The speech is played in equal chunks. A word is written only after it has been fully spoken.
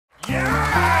Hello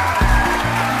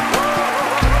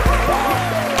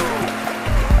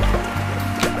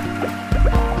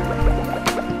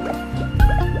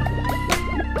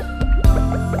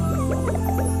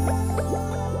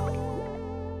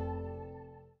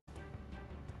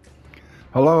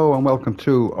and welcome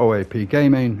to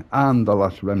OAP-Gaming and the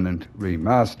last Remnant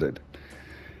Remastered.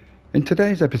 In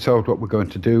today's episode what we're going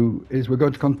to do is we're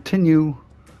going to continue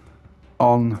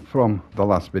on from the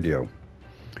last video.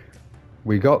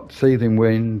 We got Seething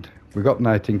Wind, we got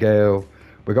Nightingale,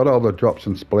 we got all the drops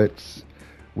and splits,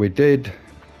 we did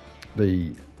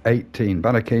the 18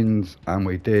 Bannerkins and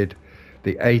we did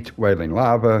the 8 Wailing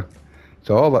Lava,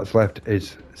 so all that's left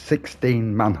is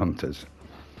 16 Manhunters.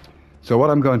 So what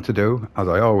I'm going to do, as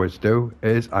I always do,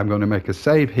 is I'm going to make a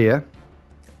save here.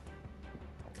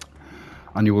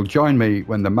 And you will join me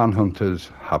when the Manhunters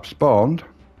have spawned.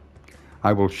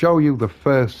 I will show you the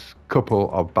first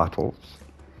couple of battles.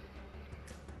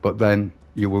 But then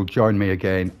you will join me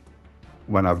again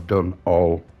when I've done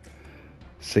all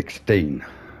 16.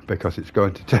 Because it's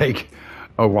going to take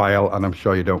a while and I'm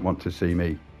sure you don't want to see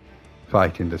me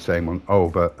fighting the same one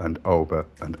over and over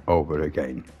and over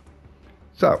again.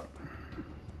 So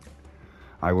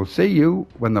I will see you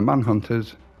when the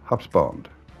Manhunters have spawned.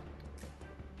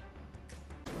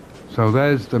 So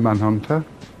there's the Manhunter,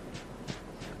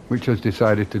 which has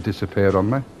decided to disappear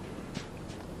on me.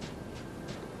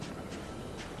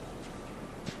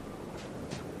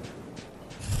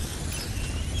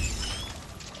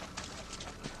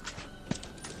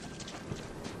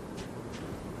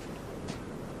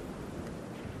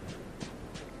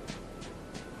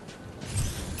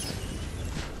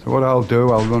 So what I'll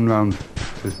do, I'll run round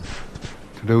to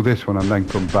do this one and then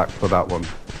come back for that one.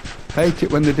 Hate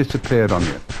it when they disappeared on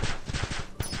you.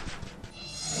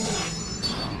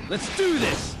 Let's do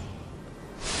this!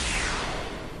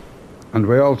 And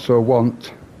we also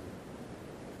want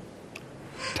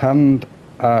tanned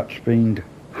Archfiend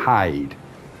hide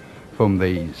from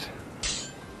these.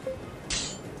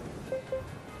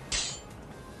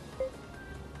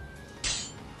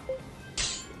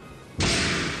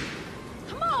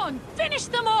 Come on, finish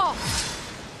them off!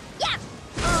 Yeah!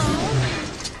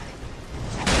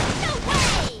 No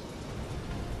way!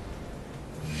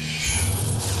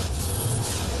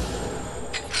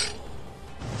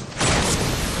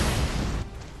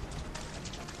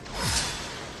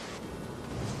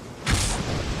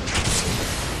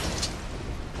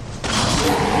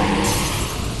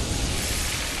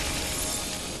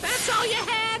 That's all you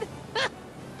had?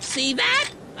 See that?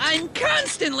 I'm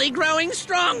constantly growing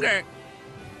stronger.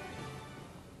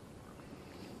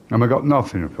 And I got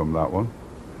nothing from that one.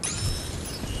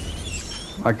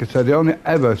 Like I said, they only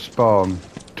ever spawn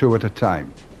 2 at a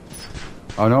time.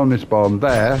 And only spawn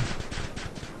there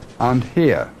and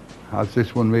here. Has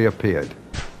this one reappeared?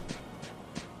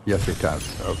 Yes, it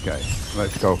has. Okay,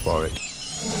 let's go for it.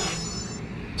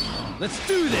 Let's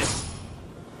do this!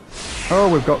 Oh,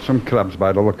 we've got some crabs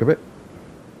by the look of it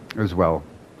as well.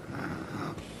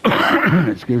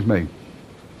 Excuse me.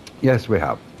 Yes, we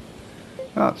have.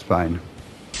 That's fine.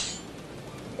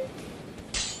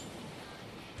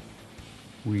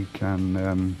 We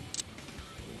can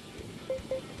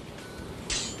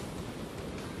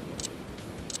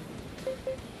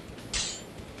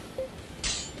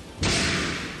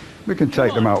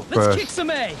take them out Let's first. kick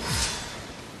some A!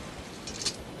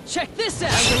 Check this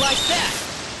out! You like that?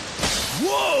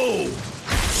 Whoa!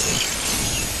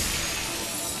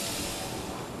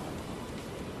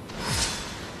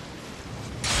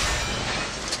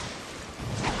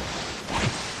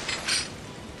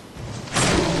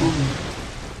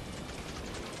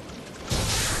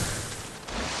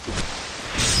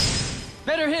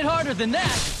 Better hit harder than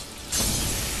that!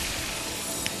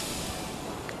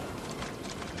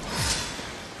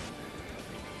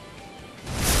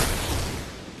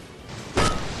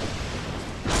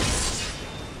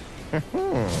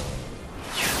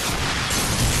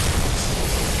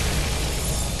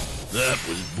 That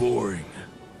was boring.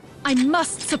 I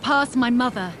must surpass my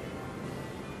mother.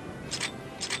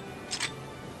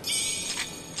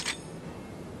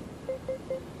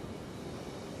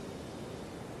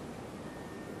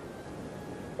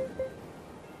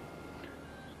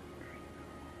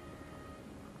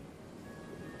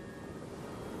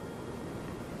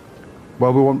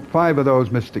 Well, we want 5 of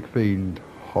those Mystic Fiend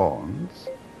horns.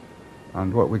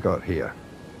 And what we got here?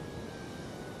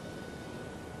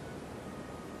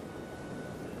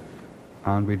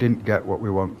 And we didn't get what we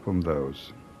want from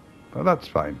those. But that's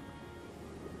fine.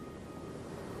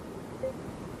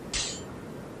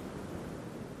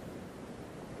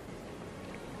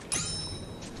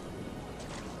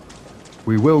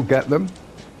 We will get them.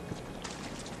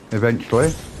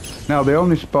 eventually. Now they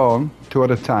only spawn 2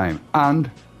 at a time, and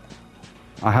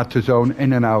I had to zone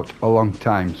in and out a long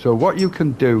time. So what you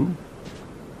can do,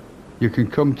 you can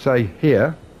come say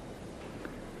here,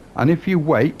 and if you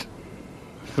wait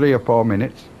 3 or 4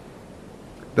 minutes,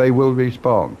 they will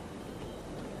respawn.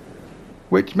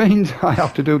 Which means I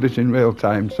have to do this in real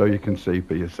time so you can see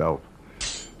for yourself.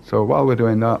 So while we're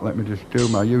doing that, let me just do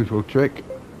my usual trick.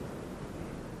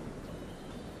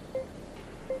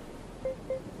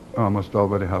 Oh, I must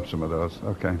already have some of those.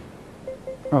 Okay.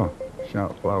 Oh,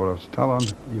 shout flowers. Talon,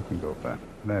 you can go there.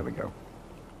 There we go.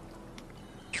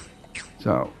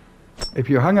 So, if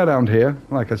you hang around here,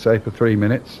 like I say, for 3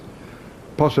 minutes,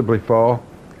 possibly 4,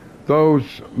 those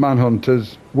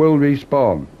manhunters will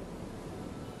respawn.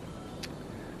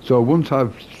 So once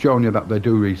I've shown you that they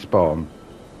do respawn,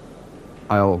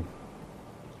 I'll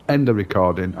end the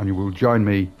recording and you will join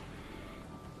me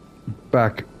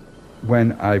back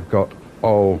when I've got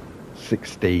all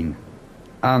 16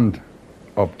 and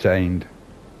obtained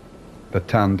the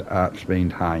tanned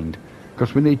archfiend hind,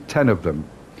 because we need 10 of them.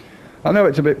 I know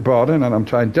it's a bit boring and I'm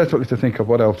trying desperately to think of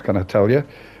what else can I tell you,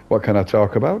 what can I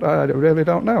talk about. I really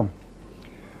don't know.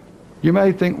 You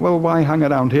may think, well, why hang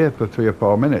around here for 3 or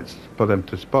 4 minutes for them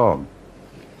to spawn?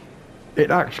 It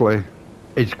actually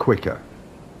is quicker,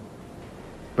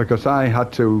 because I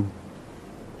had to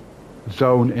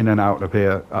zone in and out of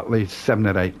here at least 7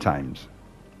 or 8 times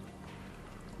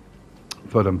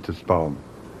for them to spawn.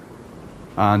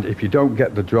 And if you don't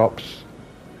get the drops,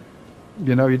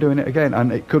 you know, you're doing it again,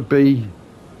 and it could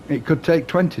take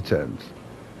 20 turns.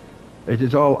 It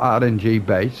is all RNG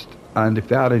based, and if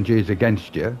the RNG is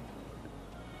against you,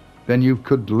 then you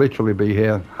could literally be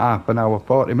here half an hour,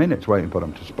 40 minutes waiting for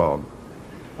them to spawn.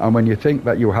 And when you think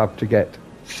that you have to get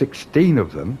 16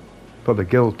 of them for the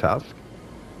guild task,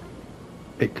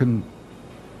 it can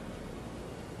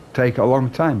take a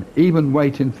long time. Even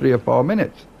waiting 3 or 4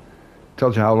 minutes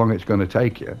tells you how long it's going to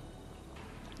take you.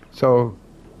 So,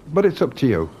 but it's up to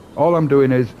you. All I'm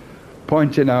doing is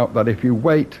pointing out that if you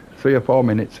wait 3 or 4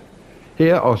 minutes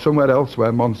here or somewhere else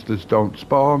where monsters don't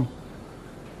spawn,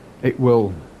 it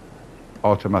will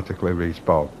automatically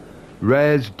respawn.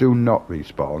 Rares do not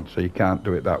respawn, so you can't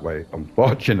do it that way,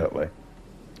 unfortunately.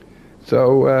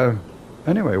 So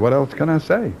anyway, what else can I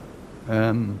say?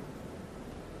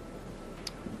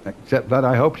 Except that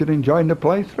I hope you're enjoying the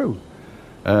playthrough.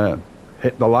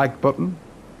 Hit the like button,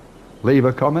 leave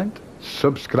a comment,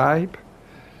 subscribe,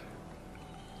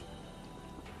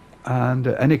 and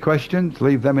any questions,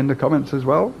 leave them in the comments as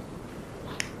well.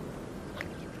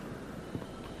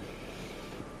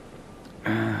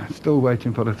 Still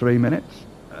waiting for the 3 minutes.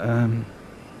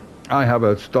 I have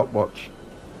a stopwatch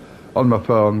on my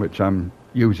phone which I'm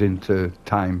using to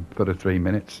time for the 3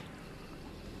 minutes.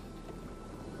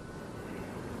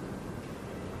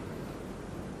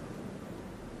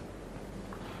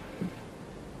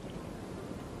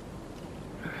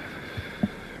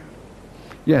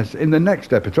 Yes, in the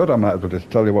next episode, I might as well just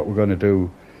tell you what we're going to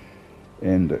do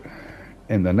in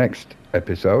the next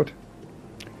episode.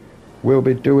 We'll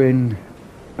be doing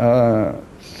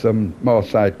some more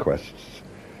side quests.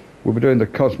 We'll be doing the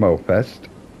Cosmo Fest,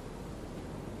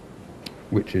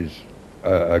 which is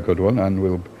a good one,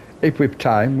 and if we've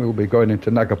time, we'll be going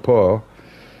into Nagapur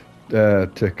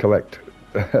to collect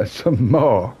some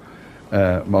more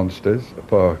monsters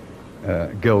for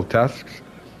guild tasks.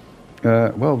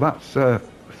 Well, that's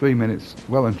 3 minutes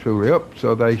well and truly up,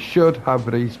 so they should have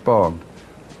respawned.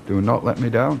 Do not let me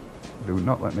down. Do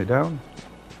not let me down.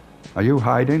 Are you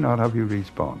hiding, or have you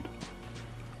respawned?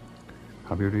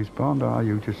 Have you respawned, or are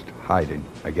you just hiding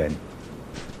again?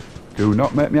 Do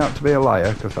not make me out to be a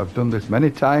liar, because I've done this many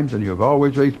times and you've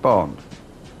always respawned.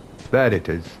 There it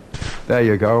is. There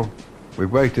you go.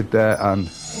 We've waited there, and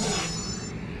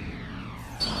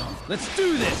Let's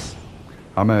do this!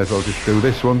 I may as well just do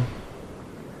this one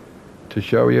to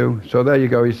show you. So there you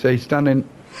go, you see, standing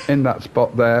in that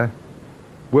spot there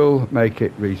will make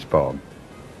it respawn.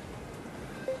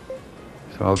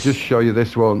 So I'll just show you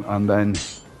this one, and then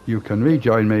you can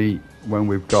rejoin me when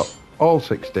we've got all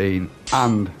 16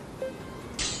 and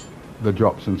the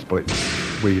drops and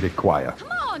splits we require.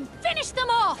 Come on, finish them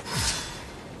off!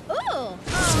 Ooh,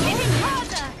 hitting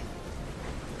harder!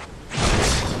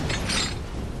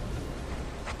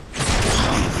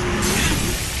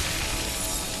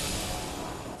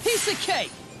 Piece of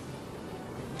cake!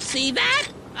 See that?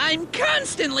 I'm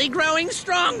constantly growing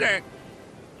stronger.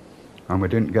 And we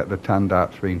didn't get the tanned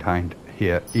archfiend hind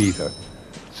here either.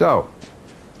 So,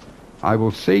 I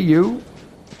will see you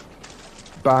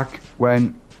back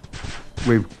when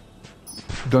we've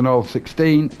done all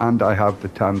 16 and I have the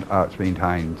tanned archfiend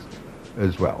hinds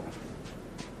as well.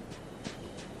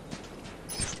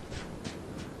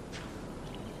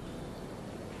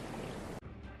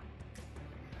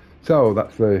 So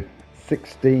that's the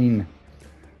 16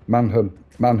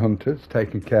 manhunters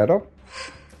taken care of.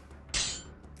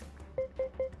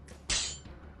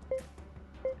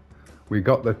 We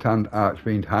got the tanned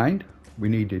archfiend hind we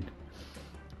needed,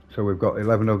 so we've got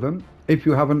 11 of them. If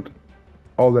you haven't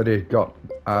already got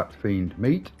archfiend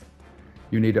meat,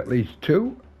 you need at least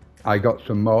 2. I got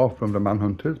some more from the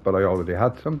manhunters, but I already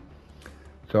had some,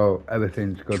 so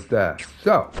everything's good there.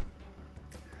 So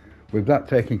with that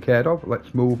taken care of,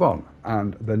 let's move on.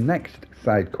 And the next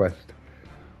side quest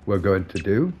we're going to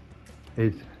do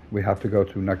is we have to go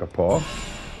to Nagapur,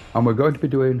 and we're going to be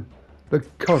doing the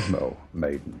Cosmo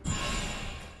Maiden.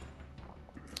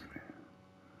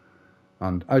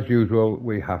 And as usual,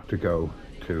 we have to go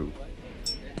to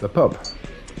the pub.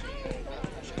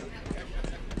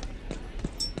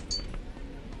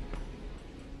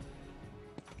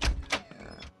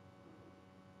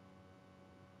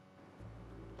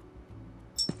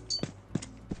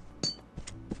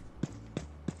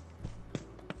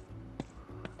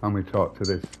 And we talk to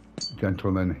this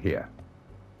gentleman here.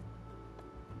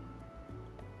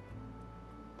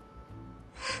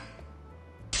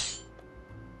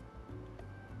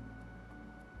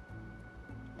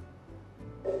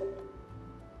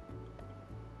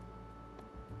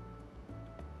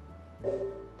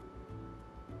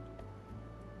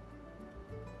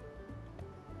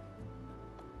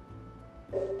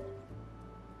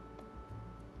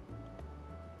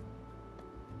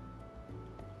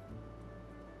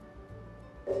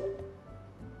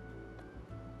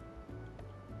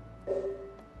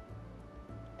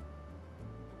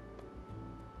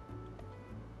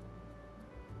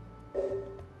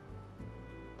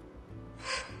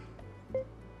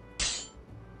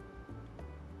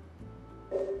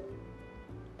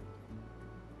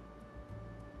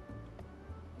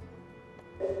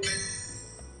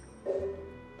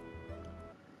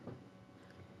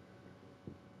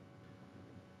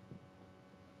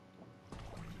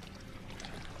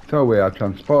 So we are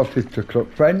transported to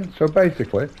Crookfen. So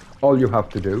basically, all you have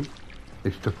to do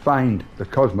is to find the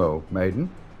Cosmo Maiden,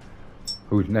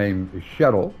 whose name is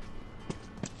Cheryl,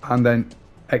 and then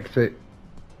exit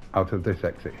out of this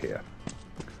exit here.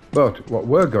 But what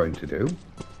we're going to do,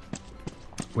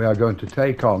 we are going to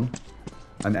take on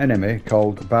an enemy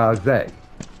called Barzay,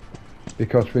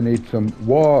 because we need some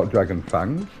War Dragon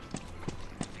Fangs,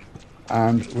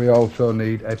 and we also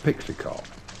need a Pixie Core.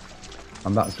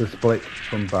 And that's a split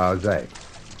from Barzay.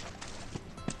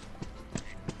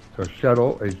 So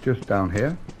Cheryl is just down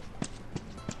here.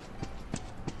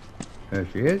 There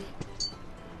she is.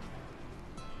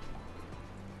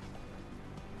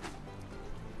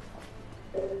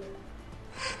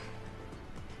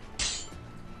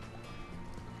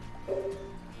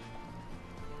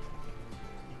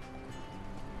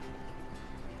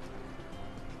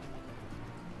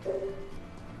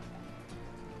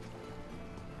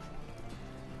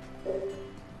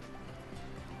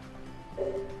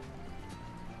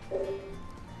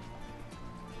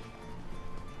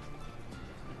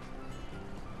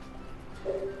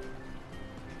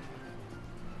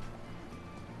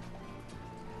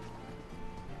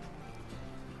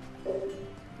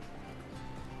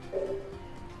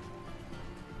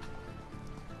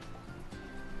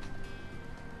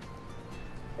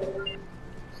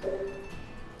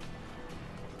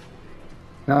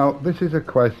 Now, this is a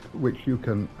quest which you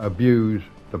can abuse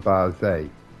the Barzay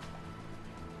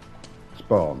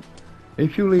spawn.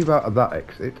 If you leave out of that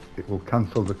exit, it will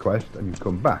cancel the quest and you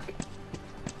come back,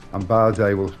 and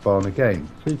Barzay will spawn again.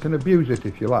 So you can abuse it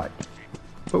if you like,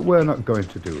 but we're not going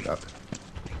to do that.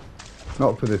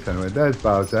 Not for this anyway. There's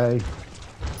Barzay.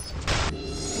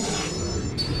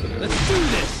 Let's do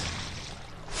this!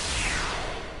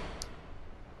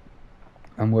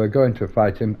 And we're going to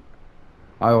fight him.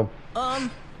 I'll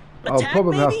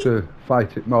probably have to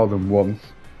fight it more than once,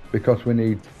 because we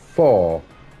need 4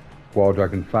 War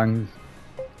Dragon Fangs,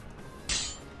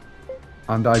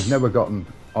 and I've never gotten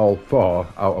all 4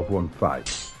 out of one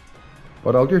fight.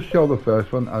 But I'll just show the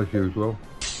first one as usual.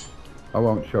 I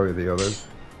won't show you the others.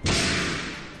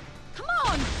 Come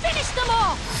on, finish them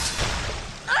off!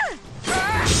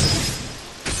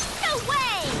 No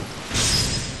way!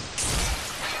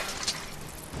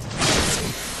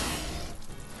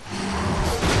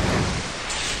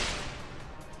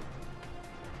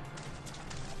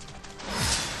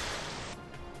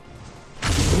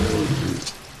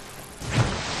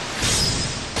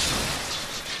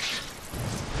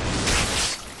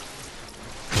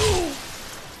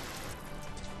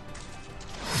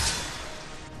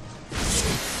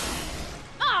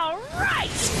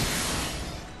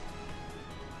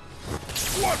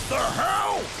 What the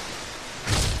hell?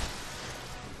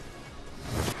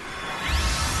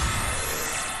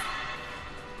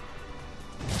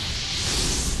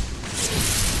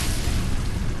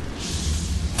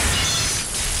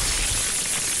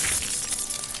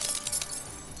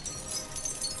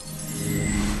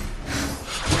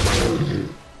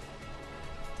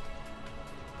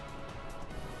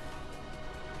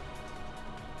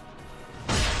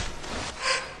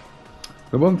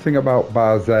 The one thing about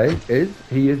Barze is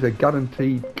he is a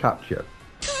guaranteed capture.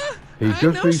 He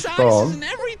does respawn, and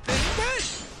everything, but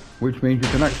which means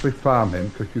you can actually farm him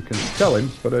because you can sell him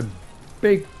for a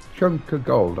big chunk of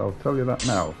gold, I'll tell you that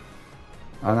now.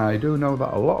 And I do know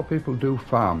that a lot of people do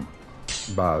farm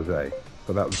Barze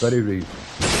for that very reason.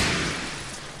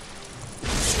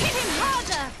 Hit him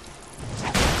harder!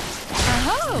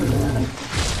 Oh!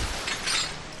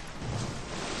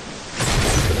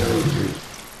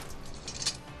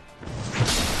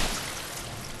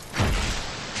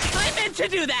 I meant to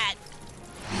do that!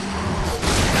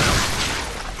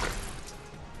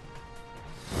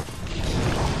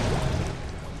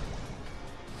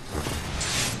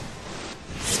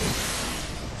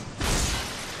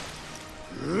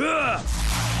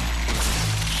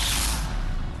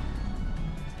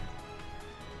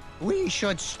 We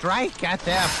should strike at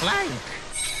their flank.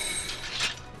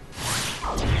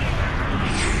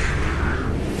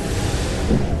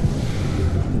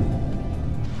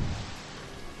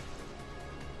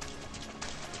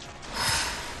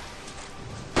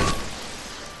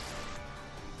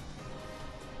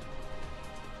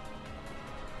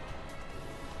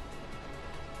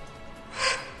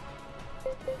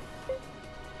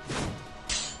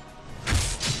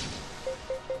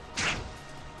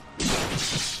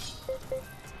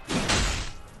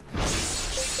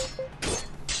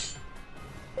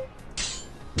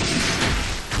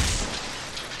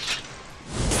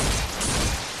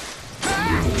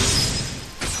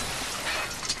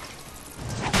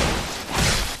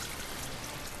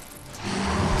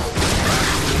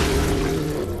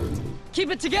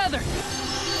 Keep it together!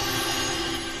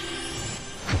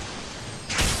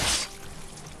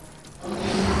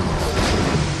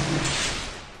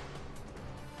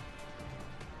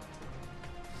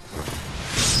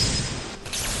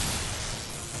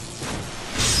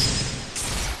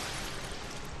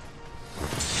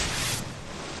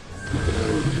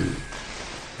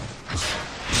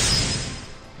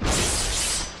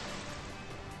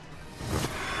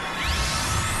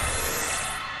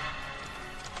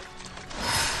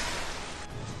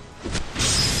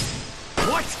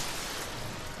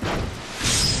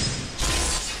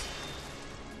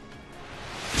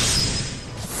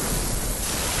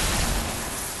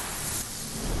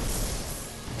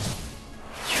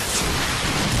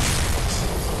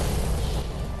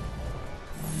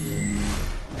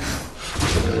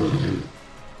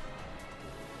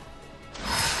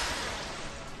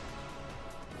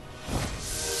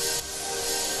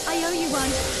 I owe you one.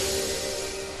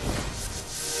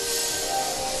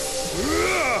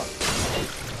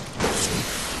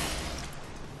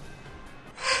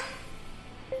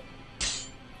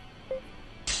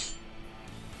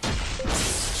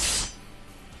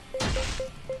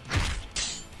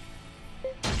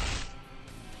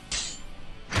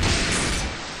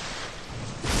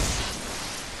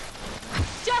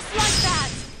 Just like that!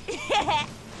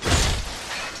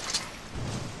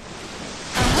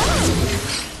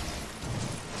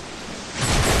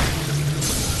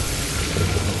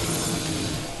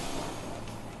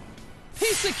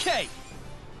 Piece of cake!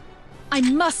 I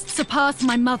must surpass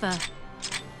my mother.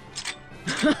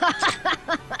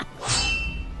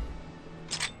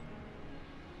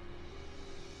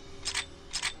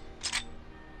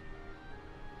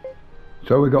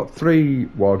 So we got 3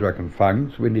 War Dragon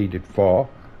Fangs, we needed 4.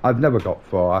 I've never got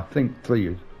 4, I think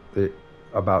 3 is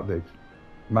about the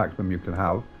maximum you can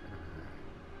have.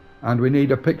 And we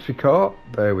need a Pixie Core,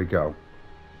 there we go.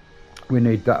 We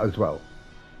need that as well.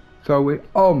 So we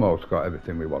almost got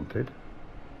everything we wanted.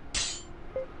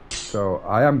 So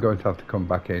I am going to have to come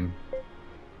back in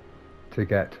to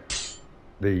get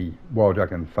the War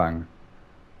Dragon Fang,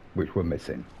 which we're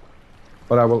missing.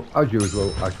 But I will, as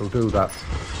usual, I shall do that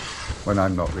when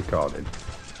I'm not recording.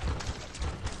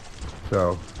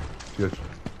 So just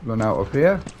run out of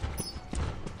here,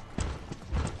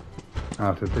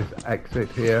 out of this exit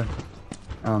here,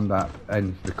 and that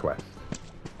ends the quest.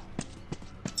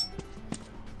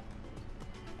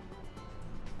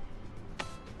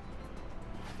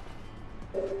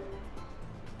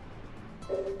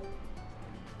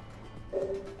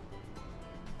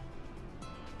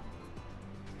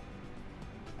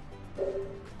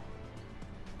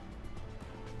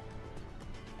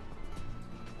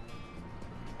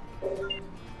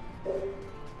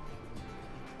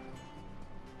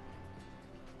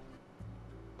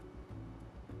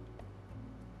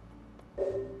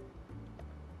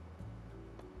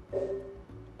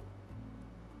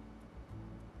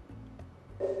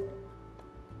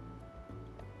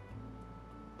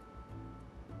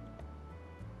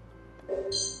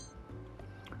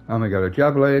 And we got a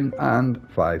javelin and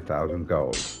 5,000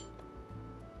 gold.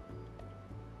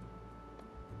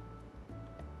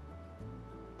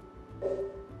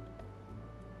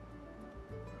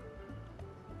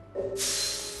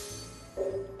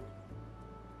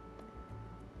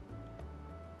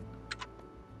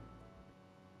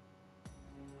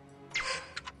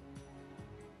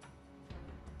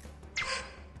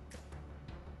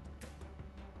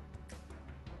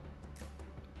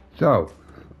 So,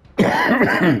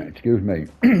 excuse me.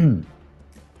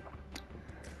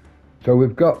 So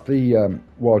we've got the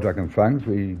War Dragon Fangs.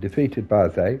 We defeated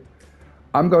Baze.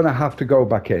 I'm going to have to go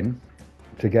back in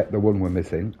to get the one we're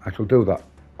missing. I shall do that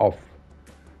off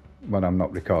when I'm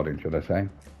not recording, should I say.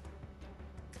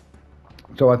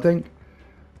 So I think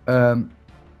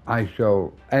I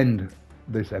shall end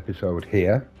this episode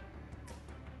here.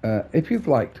 If you've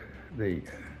liked the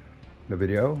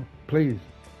video, please,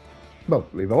 well,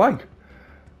 leave a like.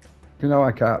 You know,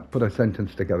 I can't put a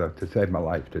sentence together to save my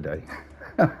life today.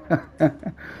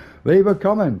 Leave a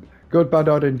comment. Good, bad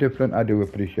or indifferent, I do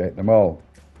appreciate them all.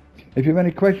 If you have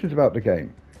any questions about the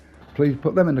game, please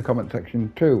put them in the comment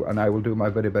section too, and I will do my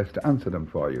very best to answer them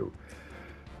for you.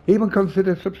 Even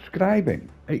consider subscribing.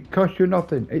 It costs you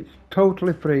nothing. It's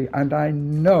totally free, and I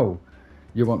know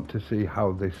you want to see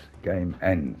how this game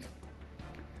ends.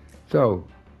 So,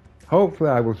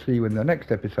 hopefully I will see you in the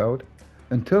next episode.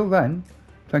 Until then,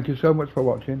 thank you so much for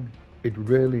watching. It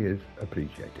really is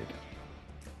appreciated.